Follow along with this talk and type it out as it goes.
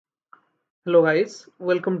Hello guys,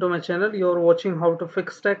 welcome to my channel. You're watching how to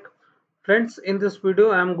fix tech. Friends, in this video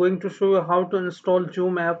I am going to show you how to install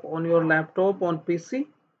Zoom app on your laptop on PC.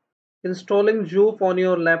 Installing Zoom on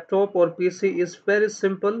your laptop or PC is very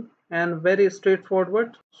simple and very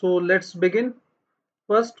straightforward. So let's begin.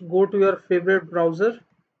 First, go to your favorite browser,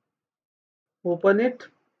 open it.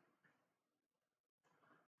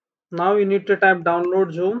 Now you need to type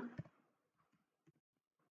download Zoom.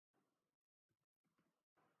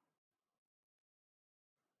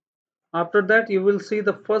 After that, you will see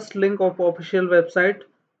the first link of official website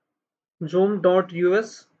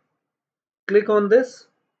zoom.us. Click on this.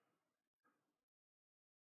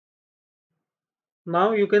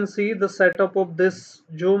 Now you can see the setup of this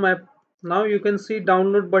Zoom app. Now you can see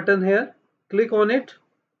download button here. Click on it.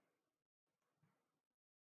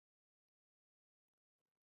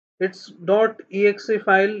 Its .exe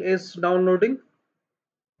file is downloading.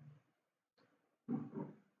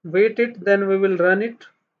 Wait it, then we will run it.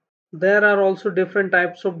 There are also different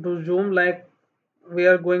types of Zoom, like we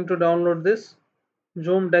are going to download this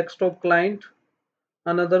Zoom desktop client,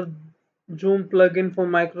 another Zoom plugin for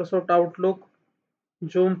Microsoft Outlook,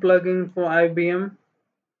 Zoom plugin for IBM.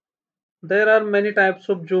 There are many types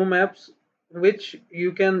of Zoom apps which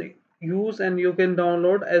you can use and you can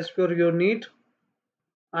download as per your need.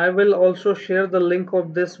 I will also share the link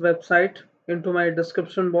of this website into my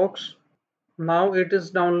description box. Now it is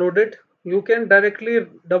downloaded. You can directly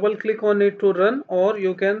double click on it to run, or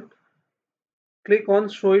you can click on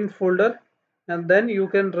show in folder and then you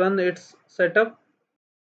can run its setup.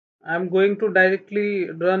 I'm going to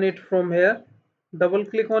directly run it from here. Double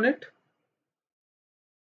click on it.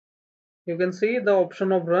 You can see the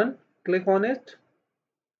option of run. Click on it.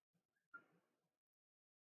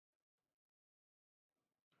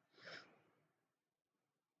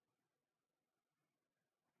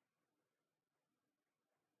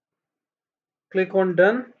 Click on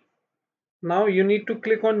done. Now you need to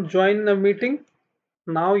click on join the meeting.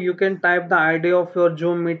 Now you can type the ID of your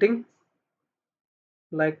Zoom meeting,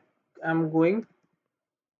 like I'm going,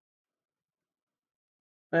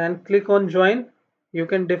 and click on join. You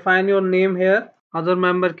can define your name here. Other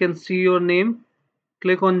member can see your name.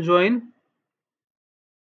 Click on join.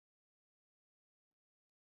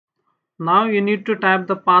 Now you need to type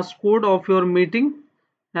the passcode of your meeting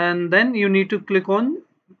and then you need to click on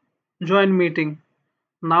join meeting.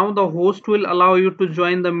 Now the host will allow you to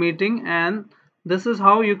join the meeting, and this is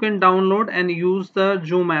how you can download and use the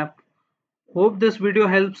Zoom app. Hope this video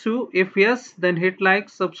helps you. If yes, then hit like,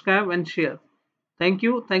 subscribe and share. Thank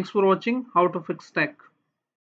you. Thanks for watching How to Fix Tech.